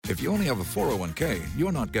If you only have a 401k,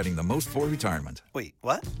 you're not getting the most for retirement. Wait,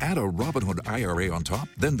 what? Add a Robinhood IRA on top,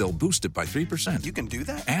 then they'll boost it by 3%. You can do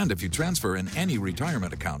that? And if you transfer in any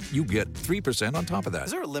retirement account, you get 3% on top of that.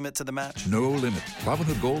 Is there a limit to the match? No limit.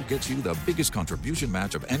 Robinhood Gold gets you the biggest contribution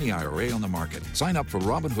match of any IRA on the market. Sign up for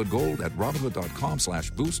Robinhood Gold at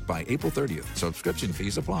Robinhood.com/boost by April 30th. Subscription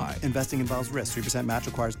fees apply. Investing involves risk. 3% match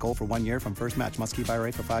requires gold for 1 year from first match. Must keep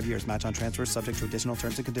IRA for 5 years. Match on transfers subject to additional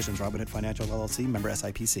terms and conditions. Robinhood Financial LLC, member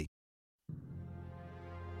SIPC.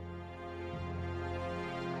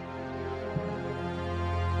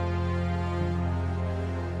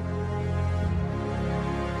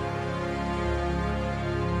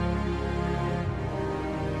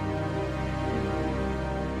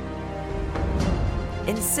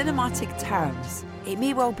 In cinematic terms, it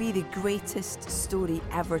may well be the greatest story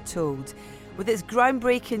ever told. With its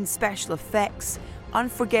groundbreaking special effects,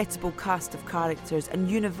 unforgettable cast of characters and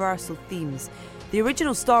universal themes, the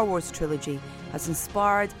original Star Wars trilogy has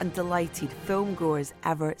inspired and delighted filmgoers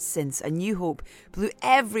ever since A New Hope blew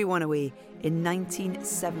everyone away in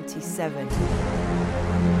 1977.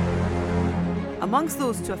 Amongst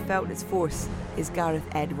those to have felt its force is Gareth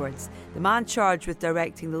Edwards, the man charged with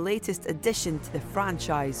directing the latest addition to the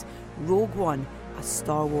franchise, Rogue One, a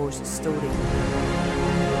Star Wars story.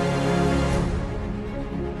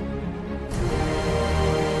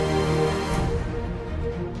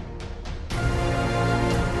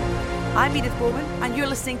 I'm Edith Bowman, and you're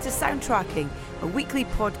listening to Soundtracking, a weekly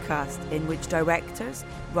podcast in which directors,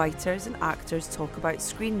 writers and actors talk about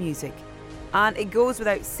screen music. And it goes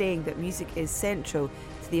without saying that music is central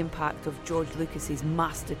to the impact of George Lucas's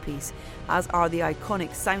masterpiece, as are the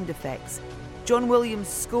iconic sound effects. John Williams'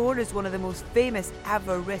 score is one of the most famous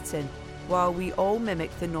ever written, while we all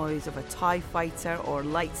mimic the noise of a TIE fighter or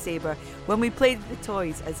lightsaber when we played with the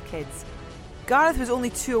toys as kids. Gareth was only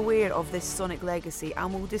too aware of this sonic legacy,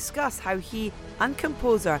 and will discuss how he and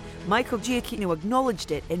composer Michael Giacchino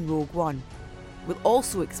acknowledged it in Rogue One. We'll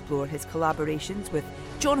also explore his collaborations with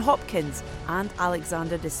John Hopkins and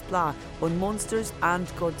Alexandre Desplat on Monsters and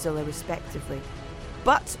Godzilla respectively.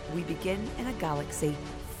 But we begin in a galaxy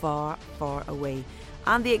far, far away,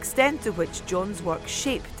 and the extent to which John's work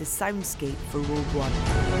shaped the soundscape for Rogue One.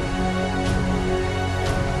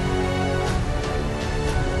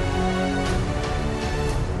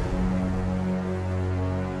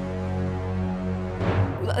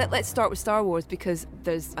 Let's start with Star Wars, because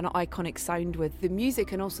there's an iconic sound with the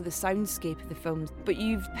music and also the soundscape of the films, but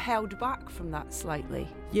you've held back from that slightly.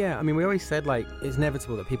 Yeah, I mean, we always said, like, it's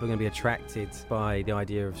inevitable that people are going to be attracted by the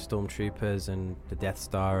idea of stormtroopers and the Death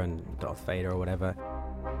Star and Darth Vader or whatever.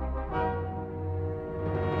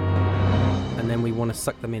 And then we want to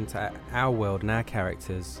suck them into our world and our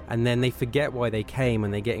characters, and then they forget why they came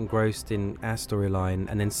and they get engrossed in our storyline,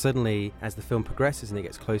 and then suddenly, as the film progresses and it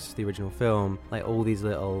gets closer to the original film, like, all these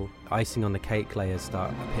little icing on the cake layers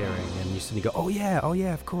start appearing, and you suddenly go, oh yeah,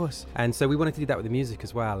 of course. And so we wanted to do that with the music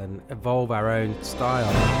as well and evolve our own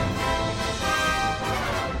style.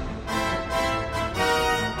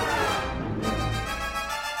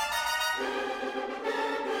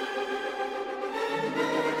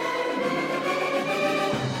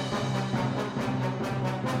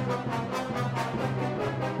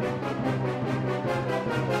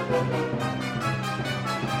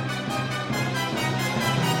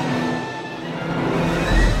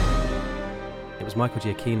 Michael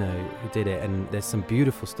Giacchino who did it, and there's some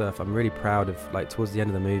beautiful stuff. I'm really proud of, like, towards the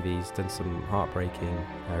end of the movie, he's done some heartbreaking,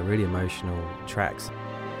 really emotional tracks.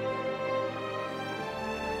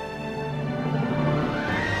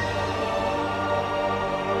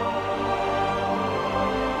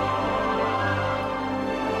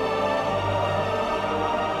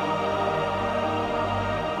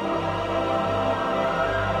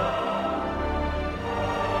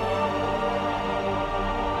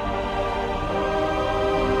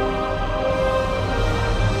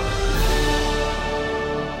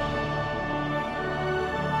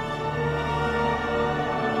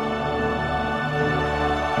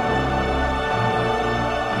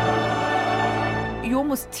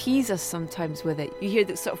 Tease us sometimes with it. You hear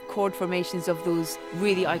the sort of chord formations of those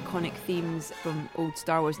really iconic themes from old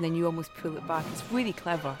Star Wars, and then you almost pull it back. It's really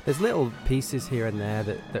clever. There's little pieces here and there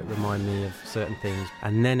that remind me of certain things,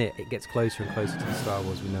 and then it gets closer and closer to the Star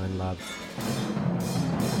Wars we know and love.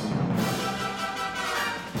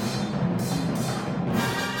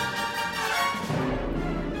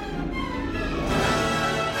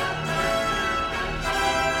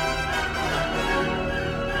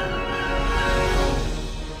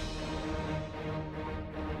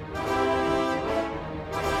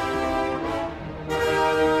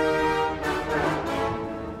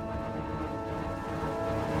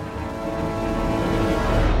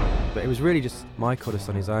 was really just Michael just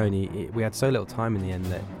on his own. We had so little time in the end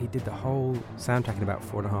that he did the whole soundtrack in about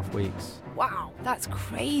 4.5 weeks. Wow, that's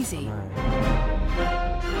crazy.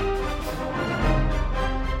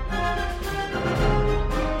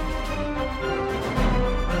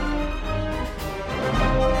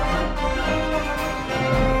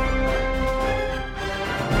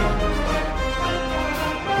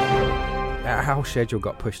 Our schedule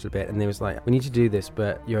got pushed a bit, and they was like, we need to do this,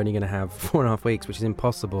 but you're only going to have 4.5 weeks, which is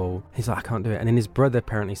impossible. He's like, I can't do it. And then his brother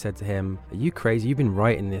apparently said to him, are you crazy? You've been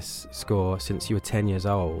writing this score since you were 10 years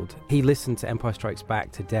old. He listened to Empire Strikes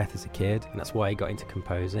Back to death as a kid, and that's why he got into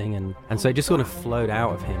composing, and so it just sort of flowed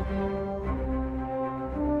out of him.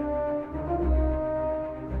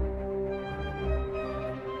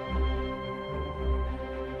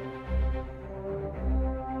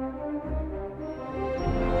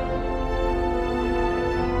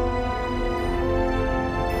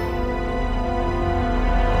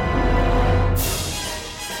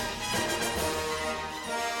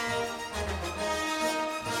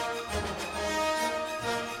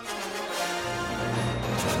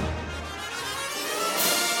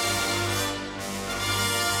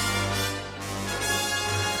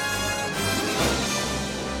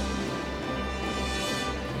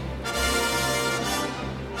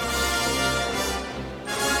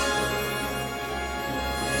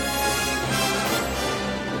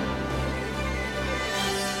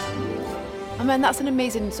 I mean, that's an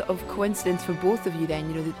amazing sort of coincidence for both of you then.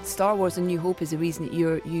 You know, that Star Wars and New Hope is the reason that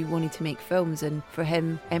you wanted to make films, and for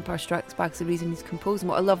him, Empire Strikes Back is the reason he's composing.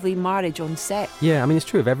 What a lovely marriage on set. Yeah, I mean, it's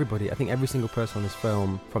true of everybody. I think every single person on this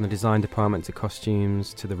film, from the design department to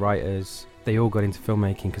costumes to the writers, they all got into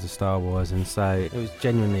filmmaking because of Star Wars, and so it was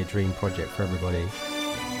genuinely a dream project for everybody.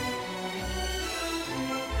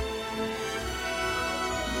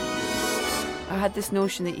 I had this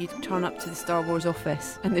notion that you'd turn up to the Star Wars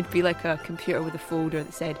office and there'd be like a computer with a folder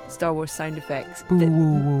that said Star Wars sound effects.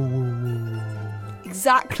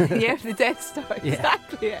 Exactly, yeah, the Death Star, Yeah.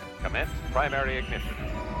 exactly it. Commence primary ignition.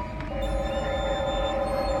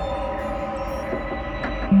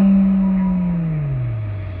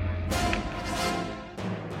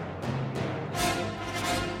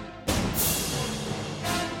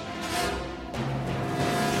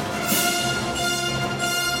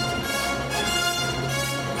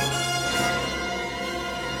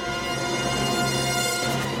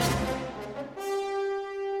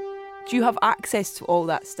 Do you have access to all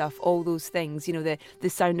that stuff, all those things, you know, the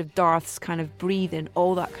sound of Darth's kind of breathing,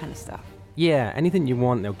 all that kind of stuff? Yeah, anything you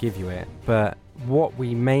want, they'll give you it. But what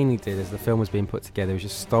we mainly did as the film was being put together was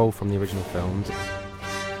just stole from the original films.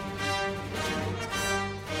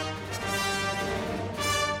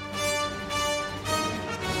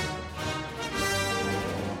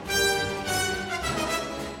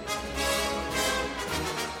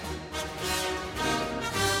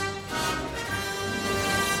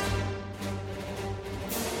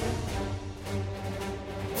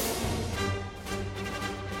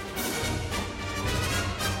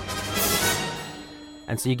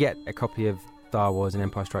 And so you get a copy of Star Wars and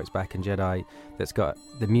Empire Strikes Back and Jedi that's got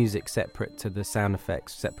the music separate to the sound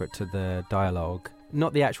effects, separate to the dialogue.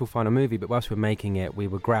 Not the actual final movie, but whilst we were making it, we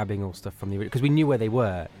were grabbing all stuff from the... Because we knew where they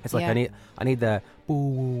were. It's like, Yeah. I need the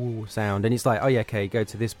boo sound. And it's like, oh yeah, okay, go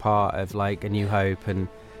to this part of like A New Hope, and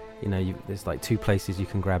you know, there's like 2 places you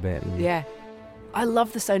can grab it. And Yeah. I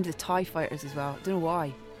love the sound of the TIE fighters as well. I don't know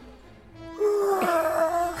why.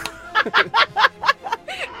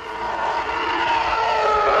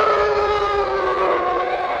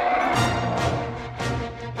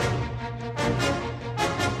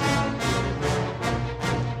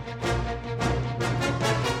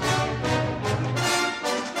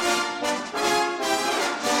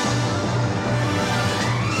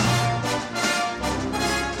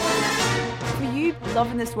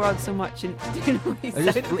 Loving this world so much, and you know,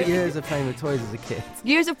 years of playing with toys as a kid.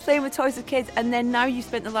 Years of playing with toys as kids, and then now you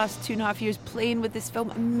spent the last 2.5 years playing with this film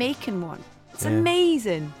and making one. It's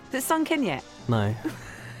amazing. Has it sunk in yet? No,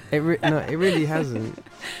 it really hasn't.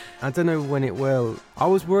 I don't know when it will. I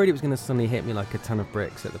was worried it was going to suddenly hit me like a ton of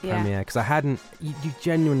bricks at the premiere, because I hadn't. You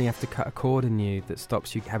genuinely have to cut a cord in you that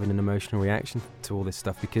stops you having an emotional reaction to all this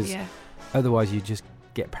stuff, because otherwise you just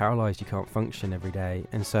get paralysed. You can't function every day,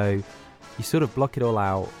 and so you sort of block it all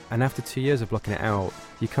out, and after 2 years of blocking it out,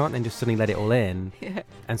 you can't then just suddenly let it all in.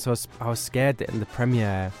 And so I was scared that in the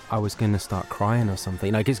premiere I was going to start crying or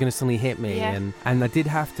something, like it's going to suddenly hit me. And I did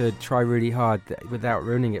have to try really hard without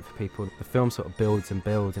ruining it for people. The film sort of builds and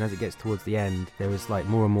builds, and as it gets towards the end, there was like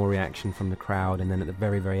more and more reaction from the crowd, and then at the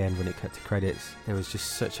very, very end when it cut to credits, there was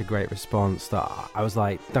just such a great response that I was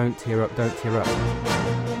like, don't tear up, don't tear up.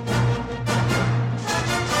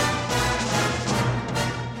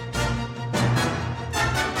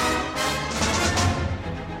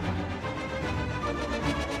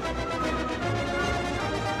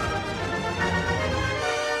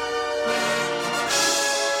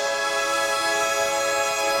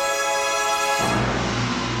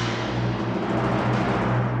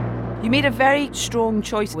 made a very strong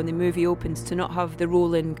choice when the movie opens to not have the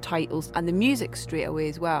rolling titles and the music straight away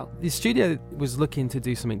as well. The studio was looking to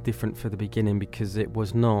do something different for the beginning because it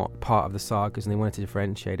was not part of the sagas and they wanted to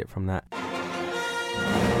differentiate it from that.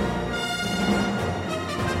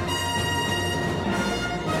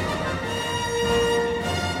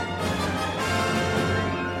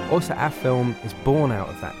 Also, our film is born out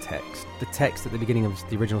of that text. The text at the beginning of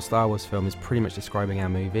the original Star Wars film is pretty much describing our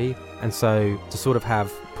movie. And so to sort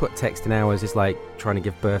of put text in ours is like trying to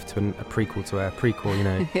give birth to a prequel to our prequel, you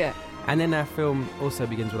know. Yeah. And then our film also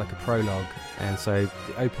begins with like a prologue. And so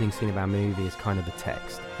the opening scene of our movie is kind of the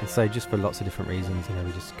text. And so just for lots of different reasons, you know,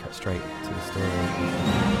 we just cut straight to the story.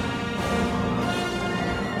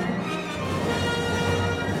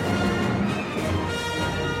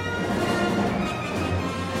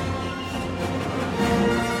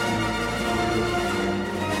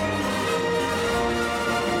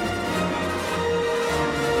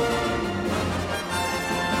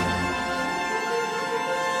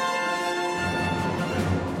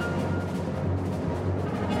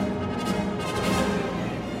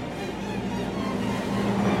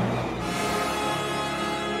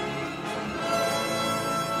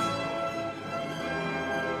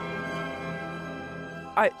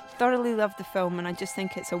 I thoroughly love the film and I just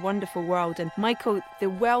think it's a wonderful world. And Michael, the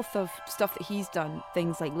wealth of stuff that he's done,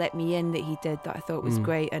 things like Let Me In that he did that I thought was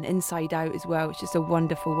great, and Inside Out as well. It's just a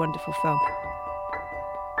wonderful, wonderful film.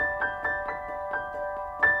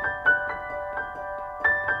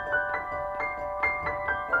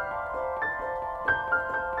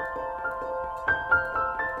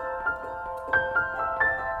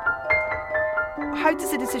 How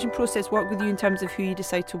does the decision process work with you in terms of who you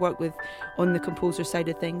decide to work with on the composer side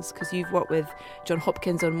of things? Because you've worked with John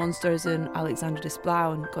Hopkins on Monsters and Alexandre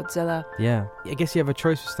Desplat on Godzilla. Yeah. I guess you have a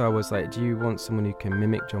choice for Star Wars. Like, do you want someone who can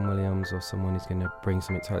mimic John Williams or someone who's going to bring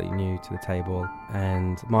something totally new to the table?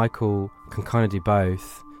 And Michael can kind of do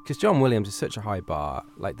both. Because John Williams is such a high bar.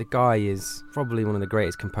 Like, the guy is probably one of the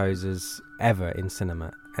greatest composers ever in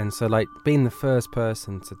cinema. And so, like, being the first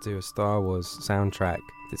person to do a Star Wars soundtrack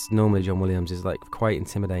that's normally John Williams is, like, quite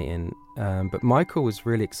intimidating. But Michael was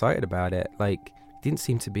really excited about it. Like, didn't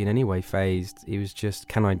seem to be in any way phased. He was just,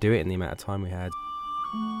 can I do it in the amount of time we had?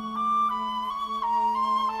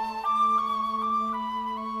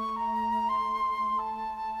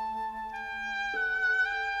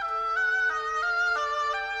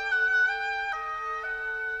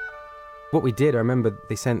 What we did, I remember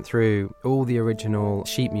they sent through all the original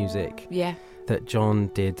sheet music that John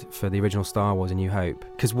did for the original Star Wars A New Hope.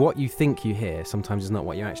 Because what you think you hear sometimes is not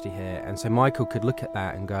what you actually hear. And so Michael could look at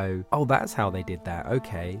that and go, oh, that's how they did that,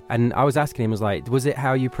 okay. And I was asking him, was it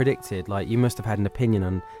how you predicted? Like, you must have had an opinion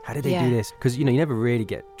on how did they do this? Because, you know, you never really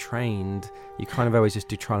get trained. You kind of always just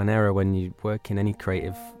do trial and error when you work in any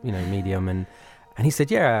creative, you know, medium. And he said,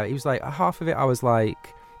 yeah, he was like, half of it I was like,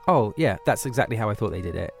 oh, yeah, that's exactly how I thought they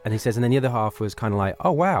did it. And he says, and then the other half was kind of like,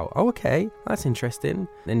 oh, wow, oh, okay, that's interesting.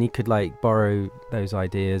 And he could, like, borrow those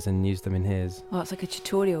ideas and use them in his. Well, it's like a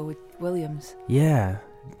tutorial with Williams. Yeah.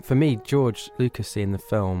 For me, George Lucas seeing the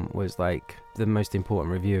film was, like, the most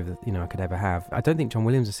important review of I could ever have. I don't think John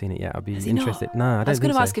Williams has seen it yet. I'd be interested. Not? No, I don't think so. I was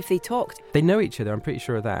going to ask if they talked. They know each other, I'm pretty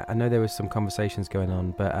sure of that. I know there was some conversations going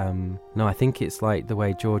on, but no, I think it's like the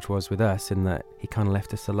way George was with us, in that he kind of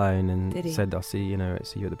left us alone and said, I'll see you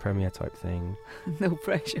at the premiere type thing. No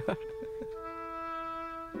pressure.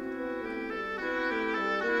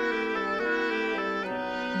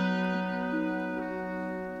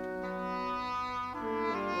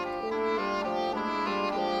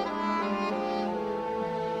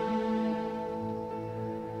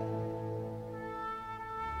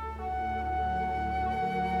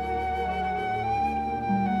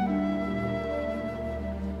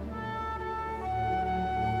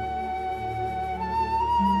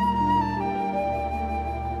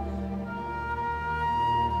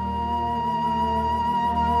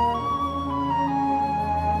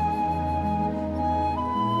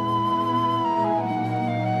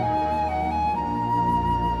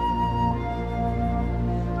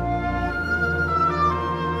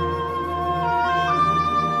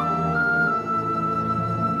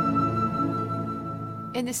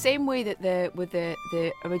 In the same way that with the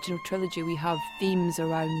original trilogy we have themes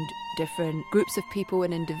around different groups of people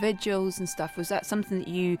and individuals and stuff. Was that something that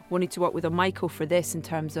you wanted to work with on Michael for this, in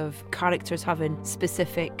terms of characters having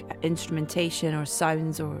specific instrumentation or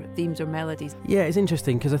sounds or themes or melodies? Yeah, it's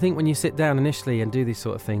interesting because I think when you sit down initially and do these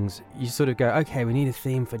sort of things, you sort of go, okay, we need a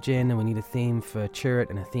theme for Jin, and we need a theme for Chirrut,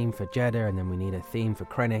 and a theme for Jeddah, and then we need a theme for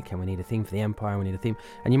Krennic, and we need a theme for the Empire, and we need a theme,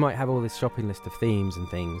 and you might have all this shopping list of themes and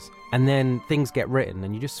things, and then things get written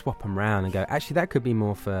and you just swap them around and go, actually that could be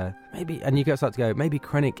more for maybe, and you start to go, maybe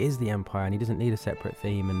Krennic is the Empire and he doesn't need a separate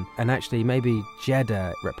theme, and actually maybe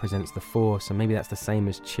Jeddah represents the Force, and maybe that's the same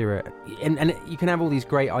as Chirrut, and you can have all these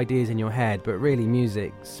great ideas in your head, but really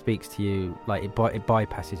music speaks to you, like it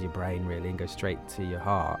bypasses your brain really and goes straight to your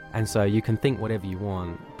heart, and so you can think whatever you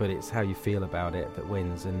want, but it's how you feel about it that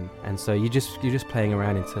wins, and so you're just playing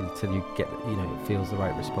around until you get, it feels the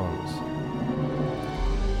right response.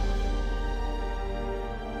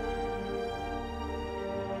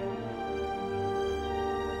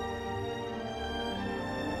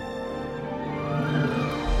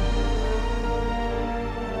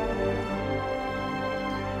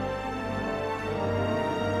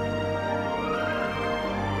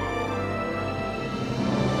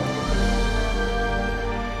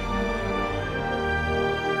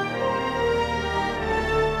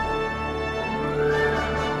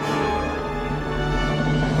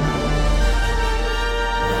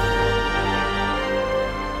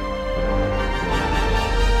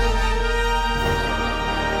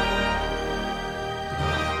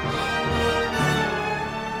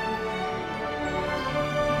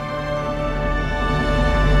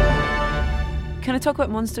 Can I talk about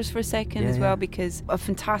Monsters for a second as well? Because a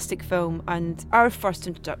fantastic film, and our first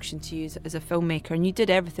introduction to you as a filmmaker, and you did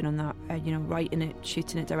everything on that, writing it,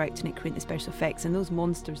 shooting it, directing it, creating the special effects, and those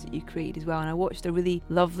monsters that you created as well. And I watched a really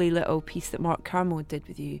lovely little piece that Mark Carmel did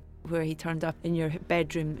with you, where he turned up in your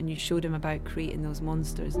bedroom and you showed him about creating those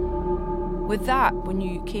monsters. With that, when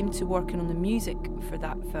you came to working on the music for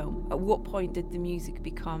that film, at what point did the music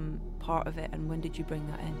become part of it, and when did you bring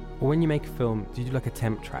that in? Well, when you make a film, you do like a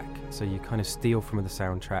temp track, so you kind of steal from the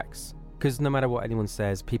soundtracks, because no matter what anyone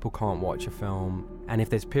says, people can't watch a film, and if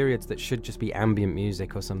there's periods that should just be ambient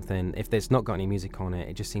music or something, if there's not got any music on it,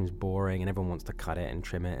 it just seems boring and everyone wants to cut it and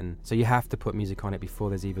trim it, and so you have to put music on it before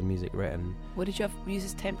there's even music written. What did you use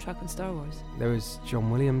as temp track on Star Wars? There was John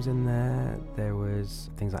Williams in there was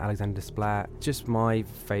things like Alexandre Desplat, just my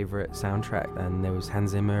favourite soundtrack, and there was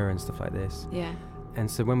Hans Zimmer and stuff like this. Yeah. And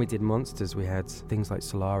so when we did Monsters, we had things like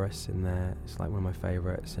Solaris in there. It's like one of my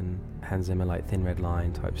favourites, and Hans Zimmer, like Thin Red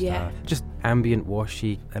Line type stuff. Just ambient,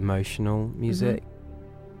 washy, emotional music. Mm-hmm.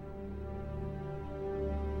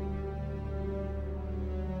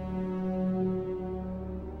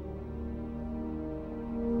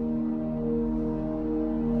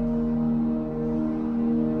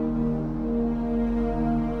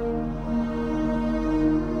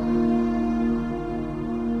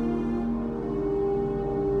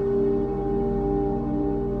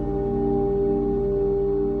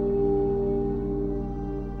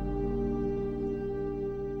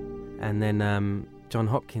 And then John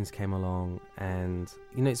Hopkins came along, and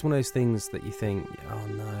it's one of those things that you think, oh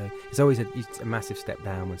no, it's always a massive step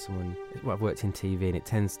down when someone. Well, I've worked in TV, and it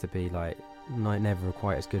tends to be like never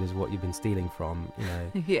quite as good as what you've been stealing from,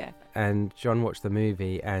 Yeah. And John watched the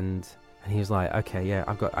movie, and he was like, okay, yeah,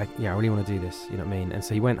 I really want to do this, you know what I mean? And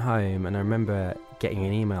so he went home, and I remember getting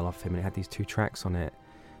an email off him, and it had these 2 tracks on it,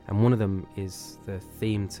 and one of them is the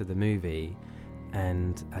theme to the movie,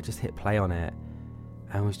 and I just hit play on it.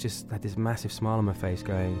 And was just had this massive smile on my face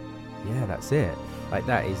going, yeah, that's it. Like,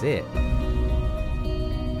 that is it.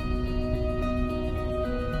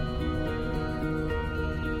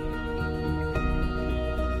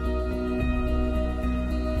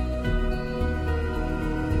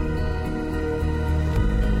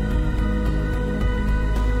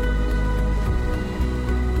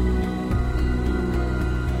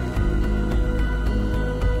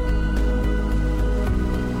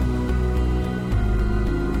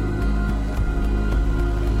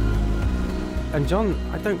 And John,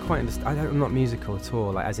 I don't quite understand. I'm not musical at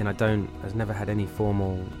all. Like, as in, I've never had any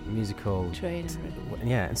formal musical training.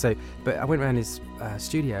 Yeah, and so, but I went around his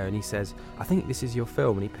studio, and he says, "I think this is your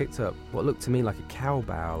film." And he picked up what looked to me like a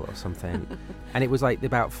cowbell or something, and it was like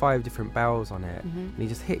about 5 different bells on it, and he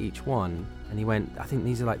just hit each one, and he went, "I think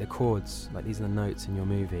these are like the chords, like these are the notes in your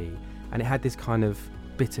movie," and it had this kind of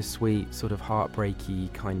bittersweet, sort of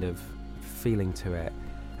heartbreaky kind of feeling to it,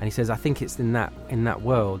 and he says, "I think it's in that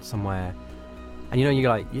world somewhere." And you're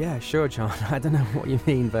like, yeah, sure, John, I don't know what you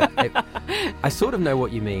mean, but I sort of know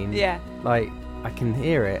what you mean. Yeah. Like, I can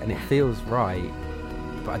hear it and it feels right,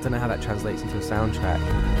 but I don't know how that translates into a soundtrack.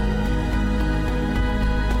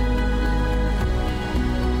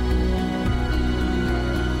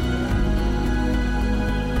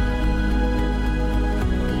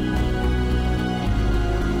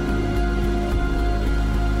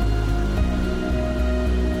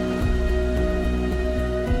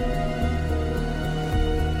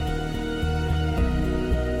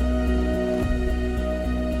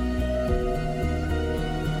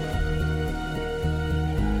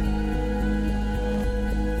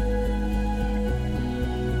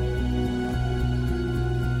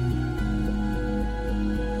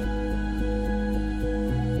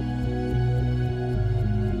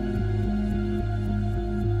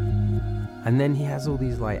 And then he has all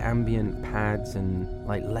these like ambient pads and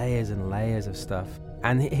like layers and layers of stuff.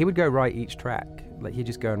 And he would go write each track. Like he'd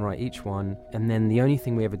just go and write each one. And then the only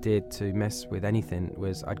thing we ever did to mess with anything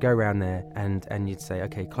was I'd go around there and you'd say,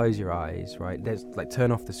 okay, close your eyes, right? There's like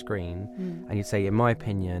turn off the screen. And you'd say, in my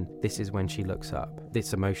opinion, this is when she looks up.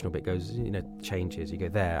 This emotional bit goes, changes. You go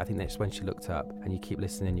there. I think that's when she looked up. And you keep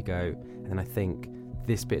listening, you go, and then I think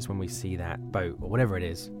this bit's when we see that boat or whatever it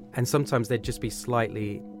is. And sometimes they'd just be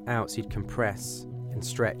slightly out, so you'd compress and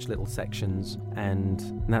stretch little sections.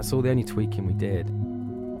 And that's all the only tweaking we did.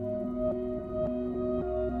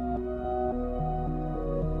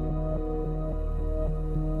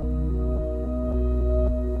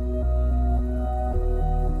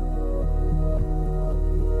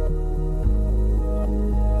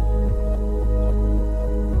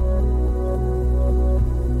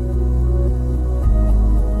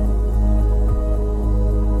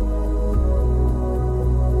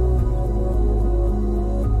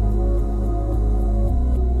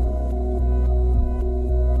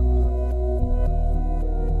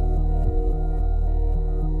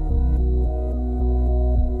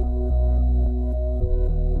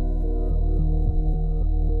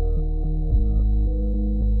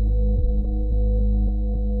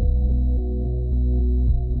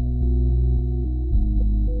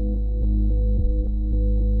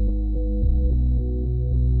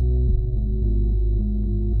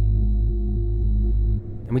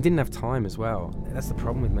 And we didn't have time as well. That's the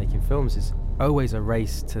problem with making films, is always a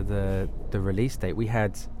race to the release date. We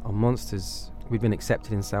had on Monsters, we'd been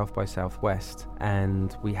accepted in South by Southwest,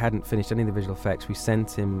 and we hadn't finished any of the visual effects. We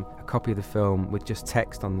sent him a copy of the film with just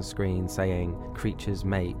text on the screen saying creatures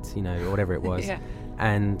mate, or whatever it was. Yeah.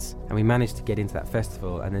 And we managed to get into that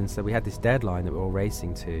festival, and then so we had this deadline that we were all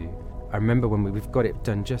racing to. I remember when we've got it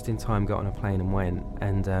done just in time, got on a plane and went,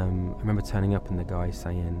 and I remember turning up and the guy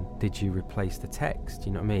saying, did you replace the text?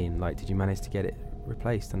 You know what I mean? Like, did you manage to get it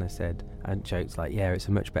replaced? And I said, and jokes like, yeah, it's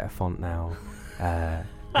a much better font now.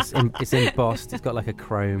 It's embossed, it's got like a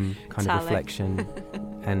chrome kind of reflection.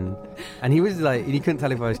 And he was like, he couldn't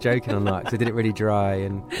tell if I was joking or not, because I did it really dry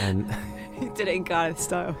and He did it in Gareth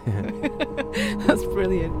style. Yeah. That's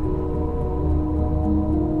brilliant.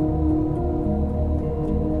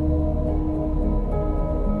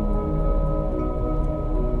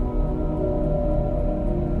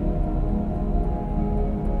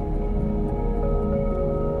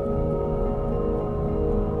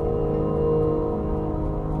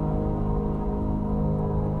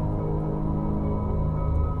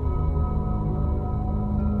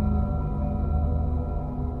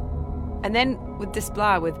 And then with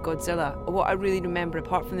Desplat, with Godzilla, what I really remember,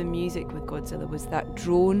 apart from the music with Godzilla, was that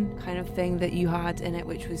drone kind of thing that you had in it,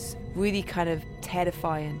 which was really kind of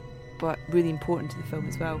terrifying, but really important to the film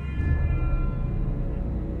as well.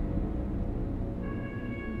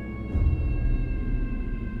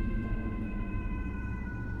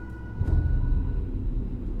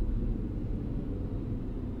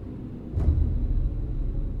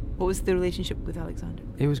 What was the relationship with Alexandre?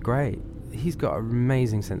 it was great. He's got an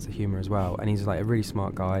amazing sense of humour as well, and he's like a really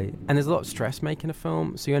smart guy. And there's a lot of stress making a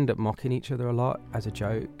film, so you end up mocking each other a lot as a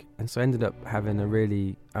joke. And so I ended up having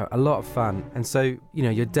a lot of fun. And so,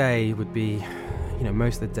 your day would be,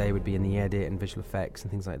 most of the day would be in the edit and visual effects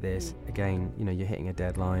and things like this. Again, you're hitting a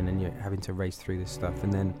deadline and you're having to race through this stuff.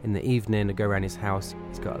 And then in the evening, I'd go around his house.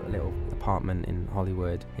 He's got a little apartment in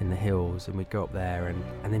Hollywood in the hills, and we'd go up there,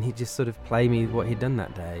 and then he'd just sort of play me what he'd done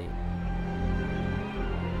that day.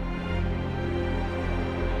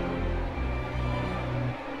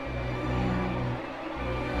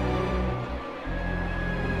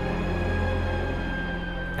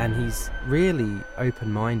 And he's really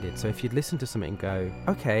open-minded. So if you'd listen to something and go,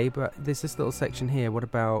 okay, but there's this little section here, what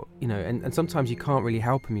about, and sometimes you can't really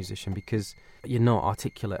help a musician because you're not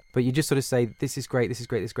articulate. But you just sort of say, this is great, this is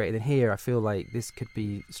great, this is great. And then here, I feel like this could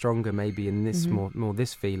be stronger maybe in this, more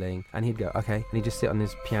this feeling. And he'd go, okay. And he'd just sit on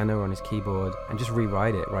his piano or on his keyboard and just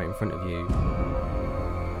rewrite it right in front of you.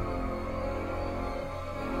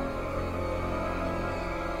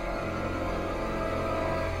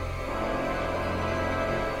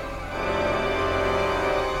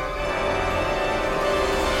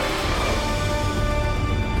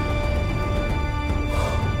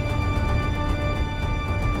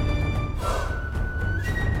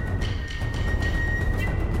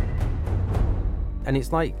 And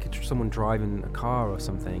it's like someone driving a car or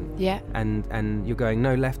something. Yeah. And you're going,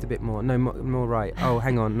 no, left a bit more, no, more right. Oh,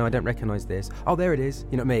 hang on, no, I don't recognise this. Oh, there it is.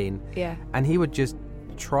 You know what I mean? Yeah. And he would just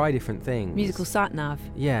try different things. Musical sat-nav.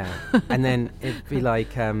 Yeah. And then it'd be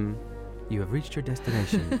like, you have reached your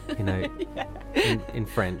destination, yeah. in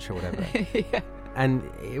French or whatever. Yeah. And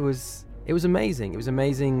it was It was amazing. It was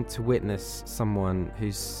amazing to witness someone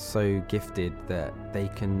who's so gifted that they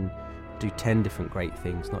can do 10 different great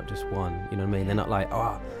things, not just one. You know what I mean? They're not like,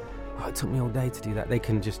 oh, it took me all day to do that. They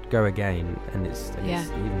can just go again, and it's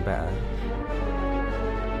even better.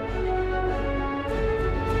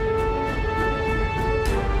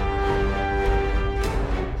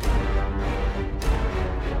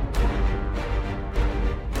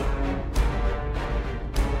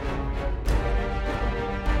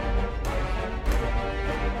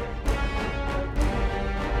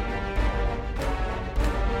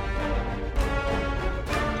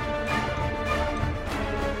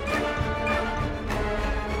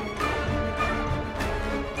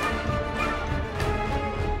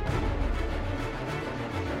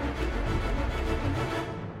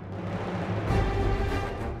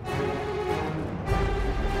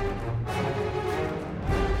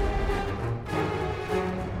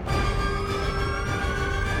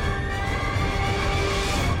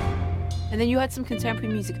 And then you had some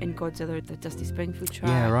contemporary music in Godzilla, the Dusty Springfield track.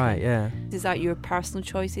 Yeah, right, yeah. Is that your personal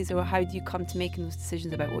choices, or how do you come to making those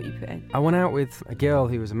decisions about what you put in? I went out with a girl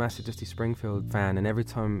who was a massive Dusty Springfield fan, and every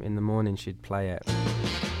time in the morning she'd play it.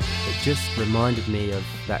 It just reminded me of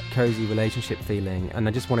that cosy relationship feeling, and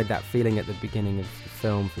I just wanted that feeling at the beginning of the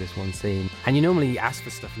film for this one scene. And you normally ask for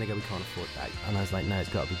stuff and they go, we can't afford that. And I was like, no, it's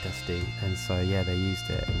got to be Dusty. And so, yeah, they used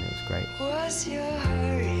it, and it was great. What's your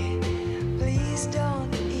hurry? Please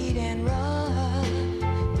don't eat and run.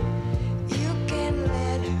 You can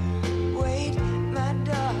let her wait, my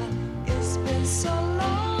darling. It's been so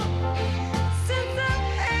long since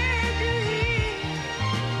I've had you here.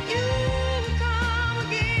 You come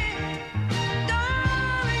again,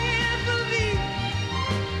 darling, it will be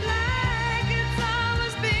like it's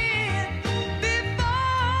always been before.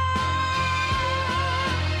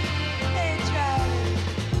 They try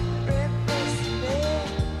to breakfast bed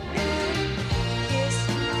and kiss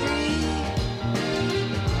three.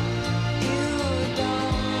 You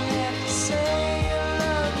don't have to say you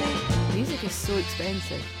love me. Music is so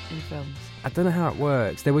expensive in films. I don't know how it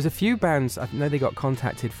works. There was a few bands, I know they got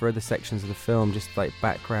contacted for other sections of the film, just like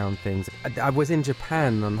background things. I was in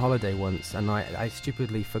Japan on holiday once, and I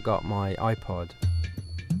stupidly forgot my iPod.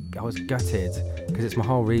 I was gutted, because it's my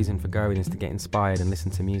whole reason for going is to get inspired and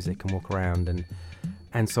listen to music and walk around.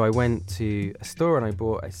 And so I went to a store and I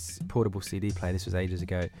bought a portable CD player. This was ages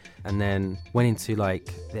ago. And then went into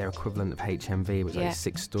like their equivalent of HMV, which was like a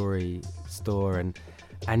 6-story store,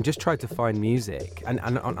 and just tried to find music. And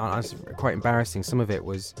it was quite embarrassing. Some of it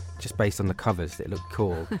was just based on the covers. It looked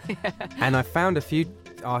cool. And I found a few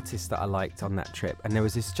artists that I liked on that trip. And there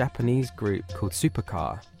was this Japanese group called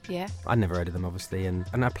Supercar. Yeah. I'd never heard of them, obviously. And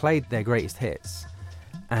I played their greatest hits.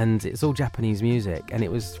 And it's all Japanese music. And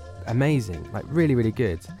it was amazing, like really, really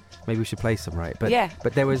good. Maybe we should play some, right?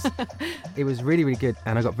 But there was, it was really, really good.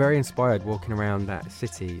 And I got very inspired walking around that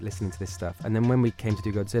city listening to this stuff. And then when we came to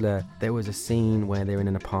do Godzilla, there was a scene where they were in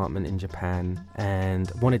an apartment in Japan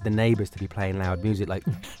and wanted the neighbours to be playing loud music, like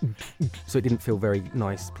so it didn't feel very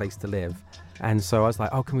nice place to live. And so I was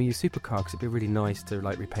like, oh, can we use Supercar? Because it'd be really nice to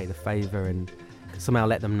like repay the favour and somehow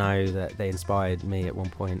let them know that they inspired me at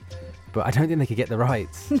one point. But I don't think they could get the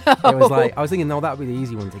rights. No. It was like, I was thinking, no, that would be the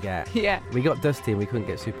easy one to get. Yeah. We got Dusty and we couldn't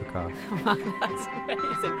get Supercar. Man, that's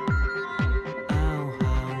amazing.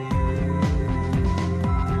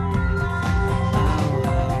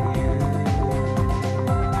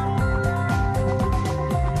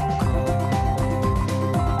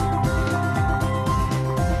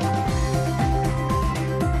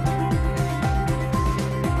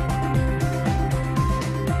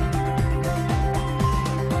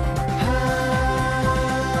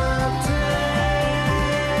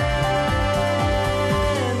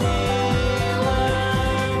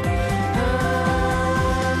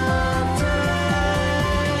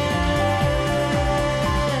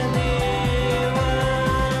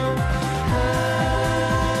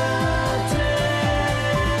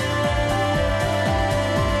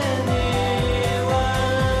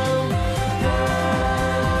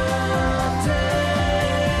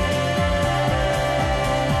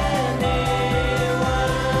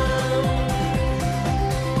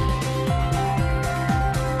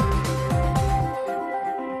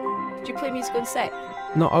 Set?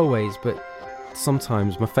 Not always, but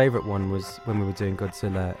sometimes. My favourite one was when we were doing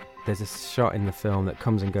Godzilla. There's a shot in the film that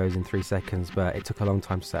comes and goes in 3 seconds, but it took a long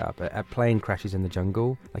time to set up. A plane crashes in the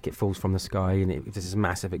jungle, like it falls from the sky, and there's this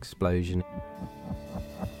massive explosion.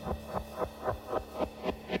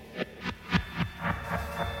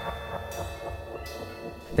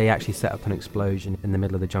 they actually set up an explosion in the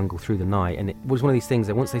middle of the jungle through the night, and it was one of these things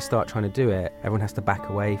that once they start trying to do it, everyone has to back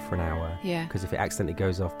away for an hour. Yeah. Because if it accidentally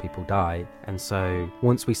goes off, people die. And so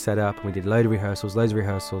once we set up and we did a load of rehearsals,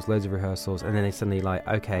 and then they suddenly like,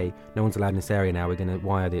 okay, no one's allowed in this area now, we're going to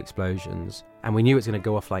wire the explosions. And we knew it was going to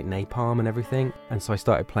go off like napalm and everything. And so I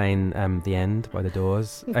started playing The End by The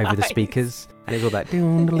Doors over the speakers. And it was all that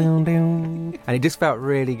doom, doom, doom. And it just felt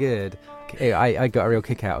really good. I got a real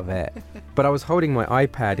kick out of it. But I was holding my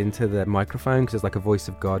iPad into the microphone because it's like a voice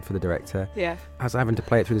of God for the director. Yeah. I was having to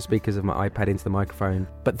play it through the speakers of my iPad into the microphone.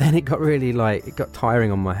 But then it got really it got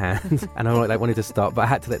tiring on my hands. And I wanted to stop, but I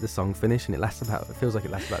had to let the song finish. And it feels like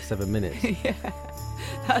it lasts about 7 minutes. Yeah.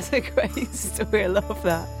 That's a great story. I love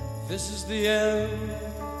that. This is the end,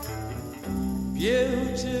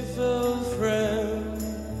 beautiful friend.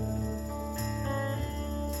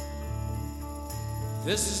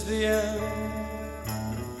 This is the end,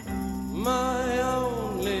 my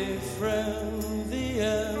only friend. The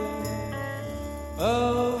end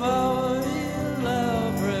of our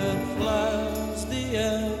elaborate plans. The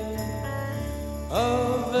end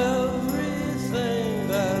of everything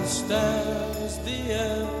that stands. The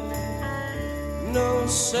end. No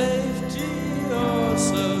safety or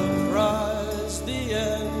surprise, the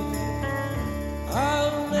end.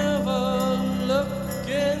 I'll never look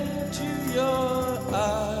into your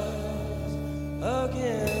eyes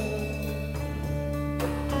again.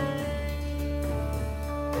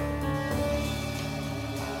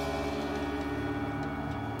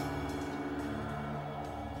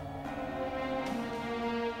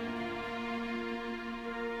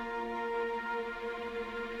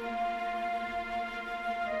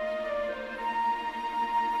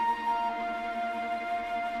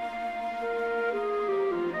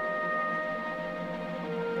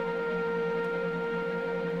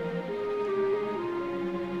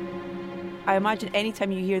 I imagine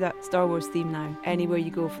anytime you hear that Star Wars theme now, anywhere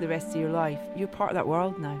you go for the rest of your life, you're part of that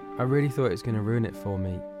world now. I really thought it was going to ruin it for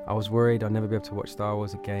me. I was worried I'd never be able to watch Star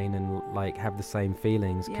Wars again and like have the same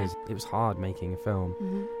feelings because it was hard making a film.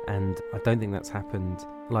 And I don't think that's happened.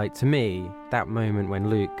 Like, to me, that moment when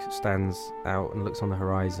Luke stands out and looks on the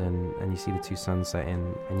horizon and you see the two suns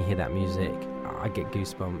setting and you hear that music, I get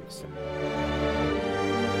goosebumps.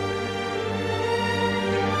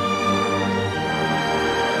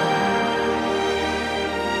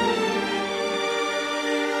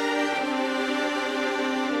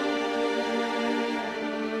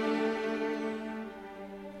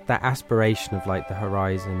 That aspiration of like the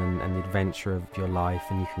horizon and the adventure of your life,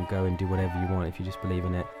 and you can go and do whatever you want if you just believe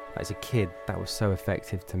in it. As a kid, that was so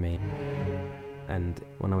effective to me. And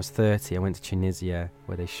when I was 30, I went to Tunisia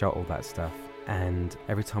where they shot all that stuff. And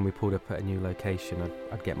every time we pulled up at a new location,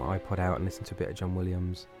 I'd get my iPod out and listen to a bit of John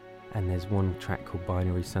Williams. And there's one track called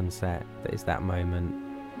Binary Sunset that is that moment.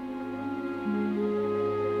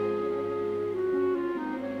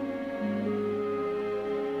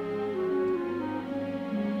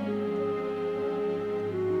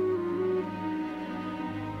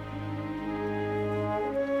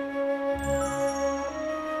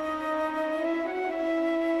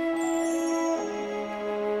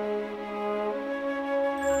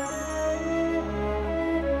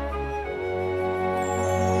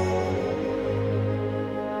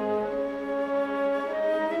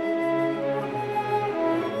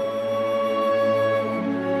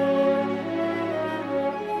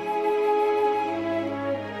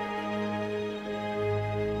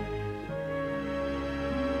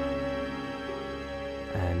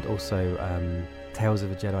 Also, Tales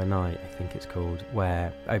of a Jedi Knight, I think it's called,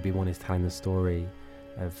 where Obi-Wan is telling the story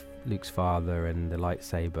of Luke's father and the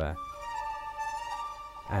lightsaber.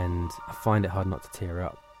 And I find it hard not to tear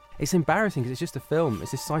up. It's embarrassing because it's just a film.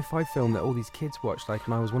 It's a sci-fi film that all these kids watch, like,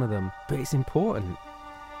 and I was one of them. But it's important.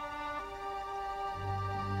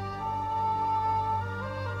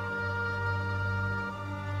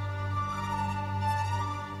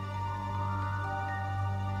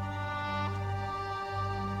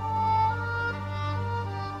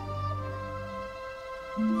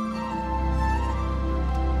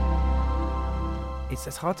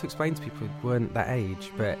 It's hard to explain to people who weren't that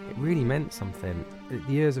age, but it really meant something. The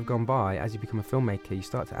years have gone by. As you become a filmmaker, you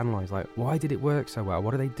start to analyse, like, why did it work so well?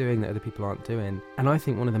 What are they doing that other people aren't doing? And I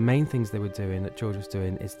think one of the main things they were doing, that George was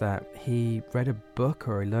doing, is that he read a book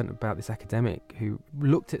or he learnt about this academic who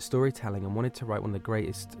looked at storytelling and wanted to write one of the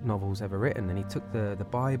greatest novels ever written. And he took the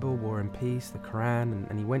Bible, War and Peace, the Quran,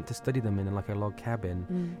 and he went to study them in like a log cabin.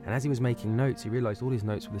 And as he was making notes, he realised all his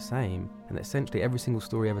notes were the same, and that essentially every single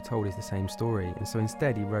story ever told is the same story. And so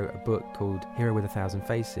instead he wrote a book called Hero with a Thousand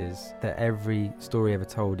Faces, that every story story ever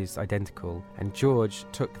told is identical. And George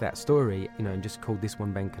took that story, and just called this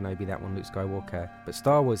one Ben Kenobi, that one Luke Skywalker. But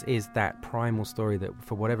Star Wars is that primal story that,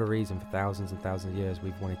 for whatever reason, for thousands and thousands of years,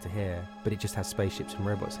 we've wanted to hear. But it just has spaceships and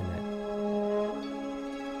robots in it.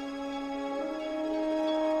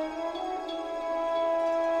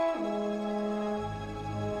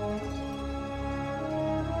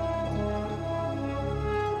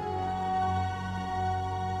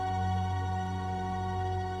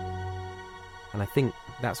 And I think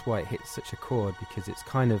that's why it hits such a chord, because it's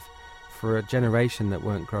kind of, for a generation that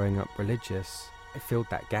weren't growing up religious, it filled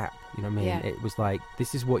that gap, you know what I mean? Yeah. It was like,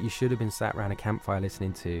 this is what you should have been sat around a campfire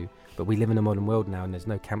listening to, but we live in a modern world now and there's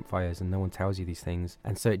no campfires and no one tells you these things.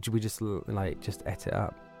 And so we just ate it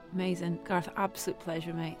up. Amazing. Gareth, absolute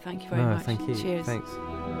pleasure, mate. Thank you very much. Thank you. Cheers. Thanks.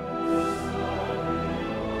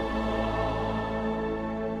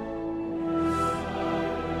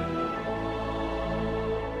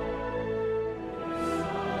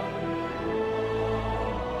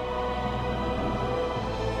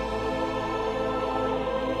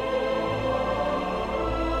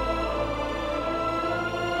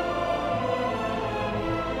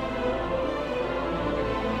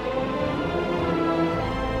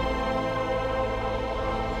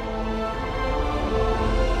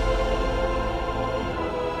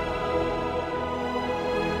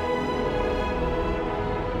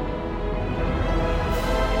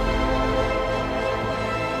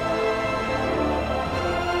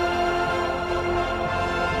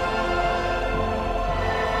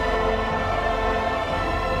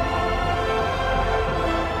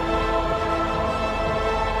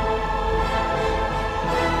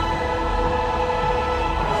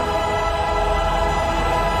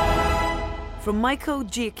 From Michael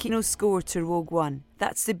Giacchino's score to Rogue One,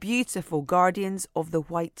 that's the beautiful Guardians of the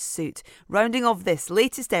White Suit, rounding off this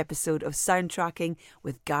latest episode of Soundtracking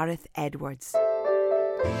with Gareth Edwards.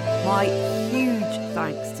 My huge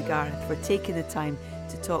thanks to Gareth for taking the time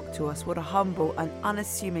to talk to us. What a humble and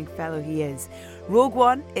unassuming fellow he is. Rogue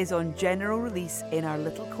One is on general release in our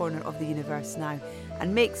little corner of the universe now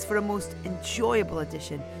and makes for a most enjoyable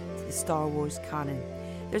addition to the Star Wars canon.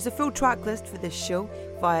 There's a full track list for this show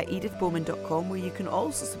via edithbowman.com, where you can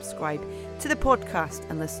also subscribe to the podcast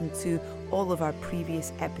and listen to all of our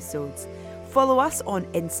previous episodes. Follow us on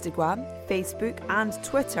Instagram, Facebook and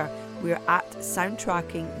Twitter. We're at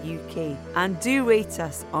Soundtracking UK. And do rate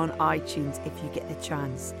us on iTunes if you get the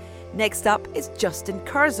chance. Next up is Justin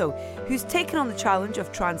Curzo, who's taken on the challenge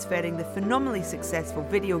of transferring the phenomenally successful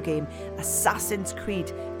video game Assassin's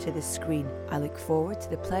Creed to the screen. I look forward to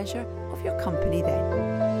the pleasure of your company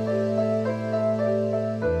then.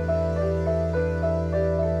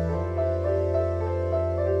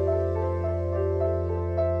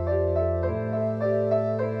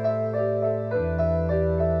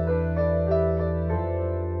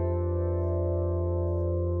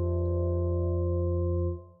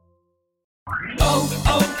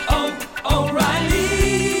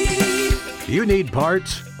 You need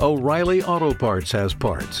parts? O'Reilly Auto Parts has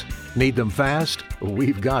parts. Need them fast?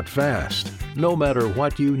 We've got fast. No matter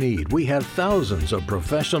what you need, we have thousands of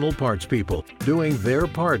professional parts people doing their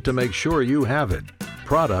part to make sure you have it.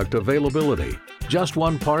 Product availability. Just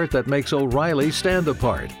one part that makes O'Reilly stand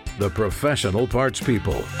apart. The professional parts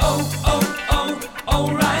people.